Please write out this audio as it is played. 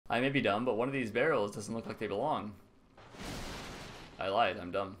I may be dumb, but one of these barrels doesn't look like they belong. I lied, I'm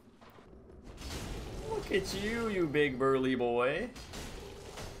dumb. Look at you, you big burly boy.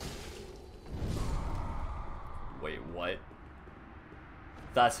 Wait, what?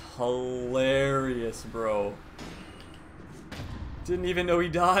 That's hilarious, bro. Didn't even know he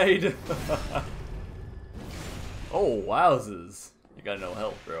died. Oh, wowzers. You got no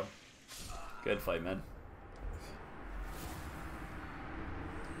help, bro. Good fight, man.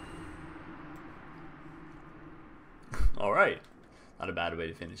 Alright. Not a bad way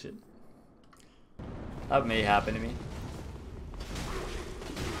to finish it. That may happen to me.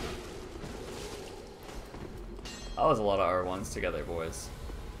 That was a lot of R1s together, boys.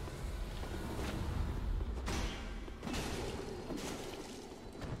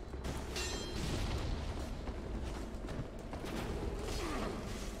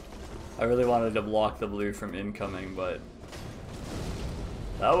 I really wanted to block the blue from incoming, but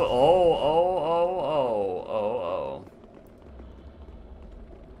that was oh.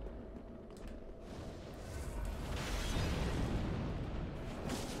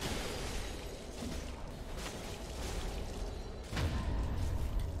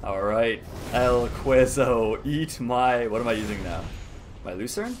 Alright, El Queso, eat my... What am I using now? My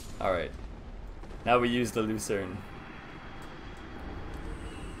Lucerne? Alright. Now we use the Lucerne.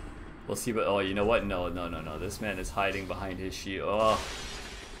 We'll see what... Oh, you know what? No. This man is hiding behind his shield. Oh.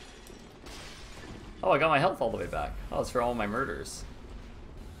 Oh, I got my health all the way back. Oh, it's for all my murders.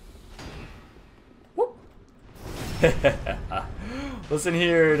 Whoop! Listen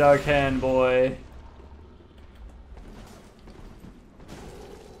here, Darkan boy.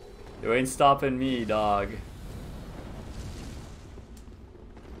 You ain't stopping me, dog.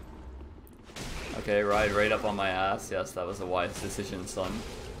 Okay, ride right up on my ass. Yes, that was a wise decision, son.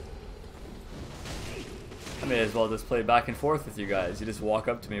 I may as well just play back and forth with you guys. You just walk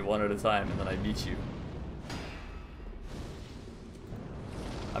up to me one at a time and then I beat you.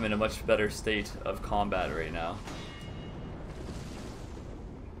 I'm in a much better state of combat right now.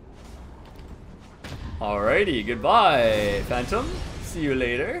 Alrighty, goodbye, Phantom. See you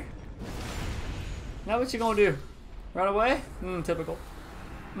later. Now what you gonna do? Run away? Typical.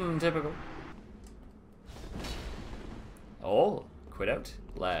 Typical. Oh, quit out.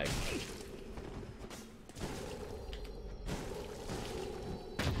 Lag.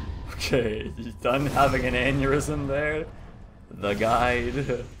 Okay, you done having an aneurysm there? The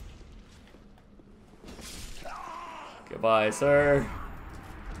guide. Goodbye, sir.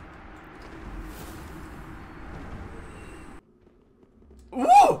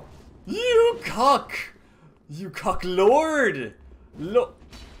 Woo! You cock! You cock lord! Look.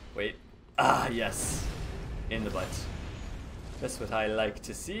 Wait. Ah, yes. In the butt. That's what I like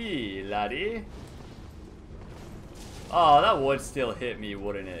to see, laddie. Oh, that would still hit me,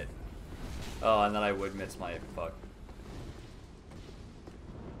 wouldn't it? Oh, and then I would miss my fuck.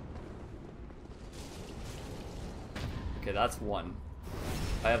 Okay, that's one.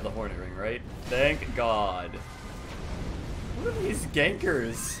 I have the Hornet Ring, right? Thank God. What are these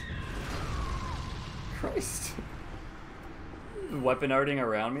gankers? Christ. Weapon arting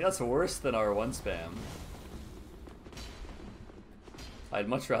around me? That's worse than R1 spam. I'd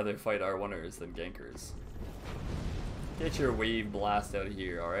much rather fight R1ers than gankers. Get your wave blast out of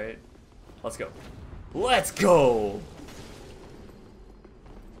here, alright? Let's go. Let's go!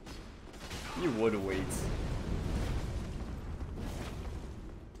 You would wait.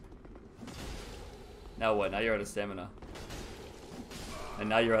 Now what? Now you're out of stamina. And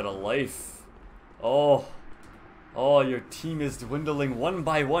now you're out of life. Oh. Oh, your team is dwindling one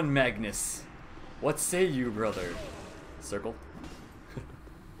by one, Magnus. What say you, brother? Circle.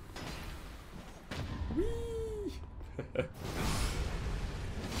 Whee!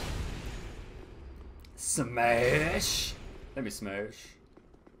 Smash! Let me smash.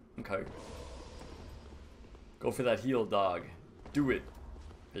 Okay. Go for that heal, dog. Do it.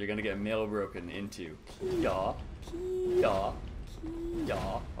 Or you're gonna get mail broken into. Kia. Kia. Kia.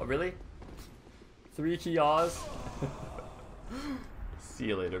 Oh, really? 3 Kias? See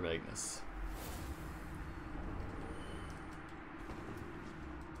you later, Magnus.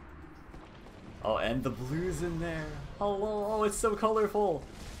 Oh, and the blue's in there. Hello, oh, it's so colorful.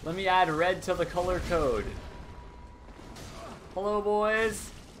 Let me add red to the color code. Hello, boys.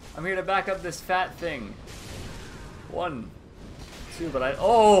 I'm here to back up this fat thing. 1, 2, but I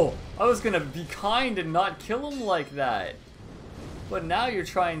was gonna be kind and not kill him like that. But now you're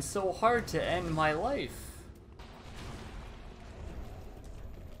trying so hard to end my life.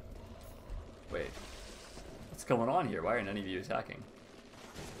 Wait. What's going on here? Why aren't any of you attacking?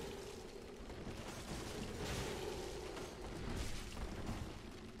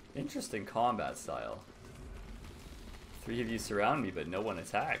 Interesting combat style. 3 of you surround me, but no one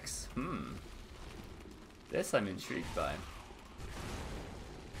attacks. This I'm intrigued by.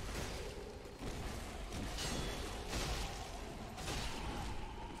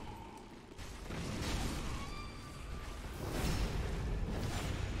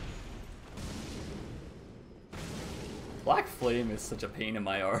 Black Flame is such a pain in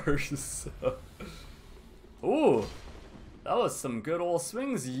my arse. Ooh, that was some good old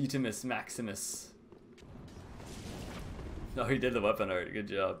swings, Yeetimus Maximus. No, he did the weapon art. Good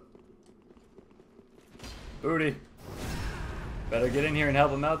job. Booty. Better get in here and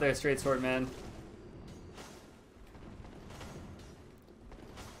help him out there, Straight Sword Man.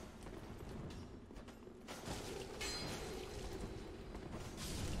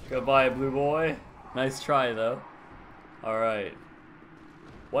 Goodbye, blue boy. Nice try, though. Alright.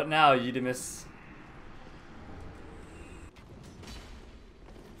 What now, Yeetimus?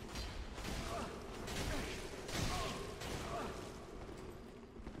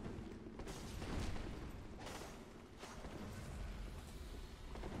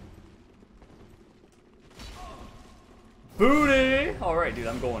 Booty! Alright, dude,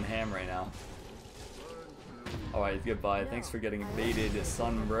 I'm going ham right now. Alright, goodbye. Thanks for getting baited,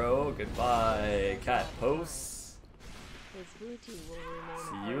 son, bro. Goodbye, cat posts.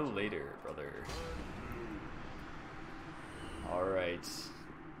 See you later, brother. Alright.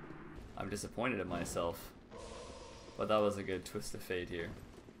 I'm disappointed in myself. But that was a good twist of fate here.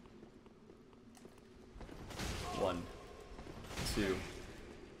 1, 2, 3.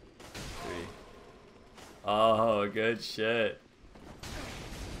 Oh, good shit.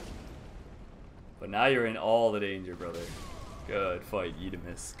 But now you're in all the danger, brother. Good fight,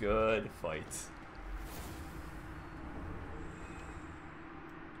 Yeetimus. Good fight.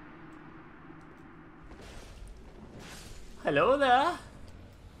 Hello there.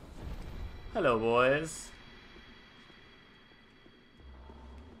 Hello, boys.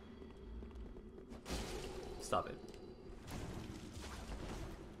 Stop it.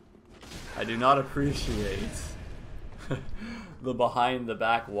 I do not appreciate the behind the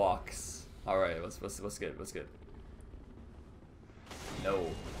back walks. Alright, what's good? What's good? No.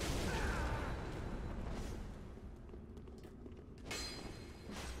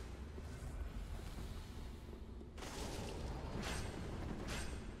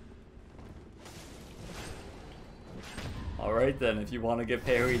 Alright then, if you want to get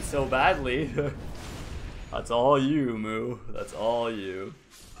parried so badly, that's all you, Moo. That's all you.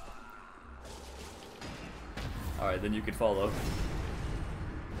 Alright, then you could follow.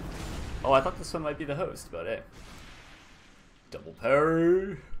 Oh, I thought this one might be the host, but hey. Double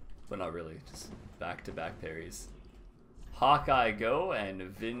parry. But not really, just back-to-back parries. Hawkeye Go and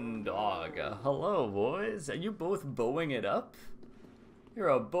Vindog. Hello, boys. Are you both bowing it up? You're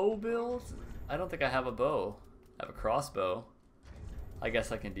a bow build? I don't think I have a bow. I have a crossbow. I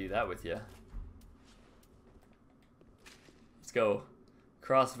guess I can do that with you. Let's go.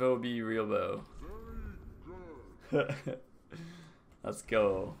 Crossbow be real bow. Let's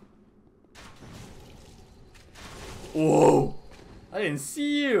go. Whoa! I didn't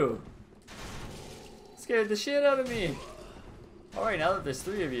see you! Scared the shit out of me! Alright, now that there's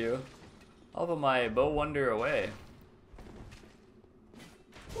 3 of you, I'll put my bow wonder away.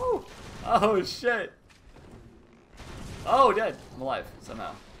 Woo! Oh shit! Oh, dead! I'm alive,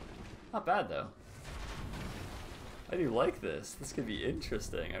 somehow. Not bad though. I do like this. This could be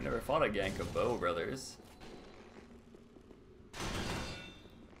interesting. I've never fought a gank of bow brothers.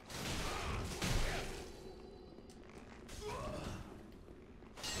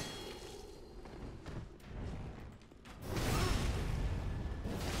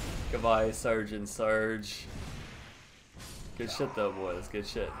 Goodbye, Sergeant Sarge. Good shit though, boys. Good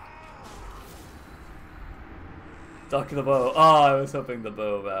shit. Duck the bow. Oh, I was hoping the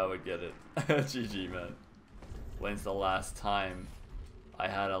bow vow would get it. GG, man. When's the last time I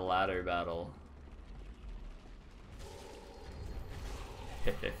had a ladder battle?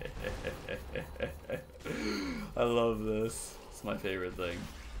 I love this. It's my favorite thing.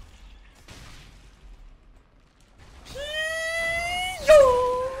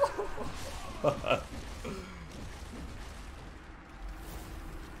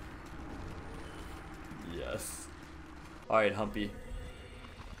 Yes. Alright, Humpy.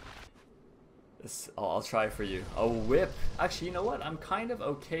 This, I'll try for you. A whip. Actually, you know what? I'm kind of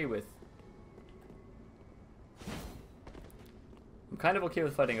okay with...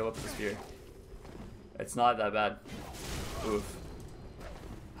 fighting a whip with a spear. It's not that bad. Oof.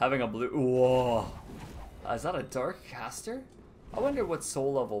 Having a blue... Whoa. Is that a dark caster? I wonder what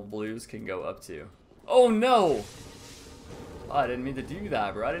soul level blues can go up to. Oh no! Oh, I didn't mean to do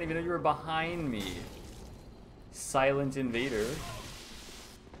that, bro. I didn't even know you were behind me. Silent invader.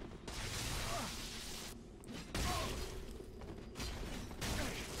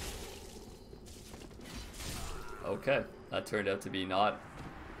 Okay, that turned out to be not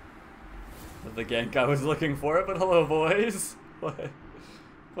the gank I was looking for, but hello, boys. It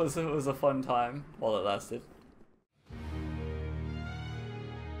was a fun time while it lasted.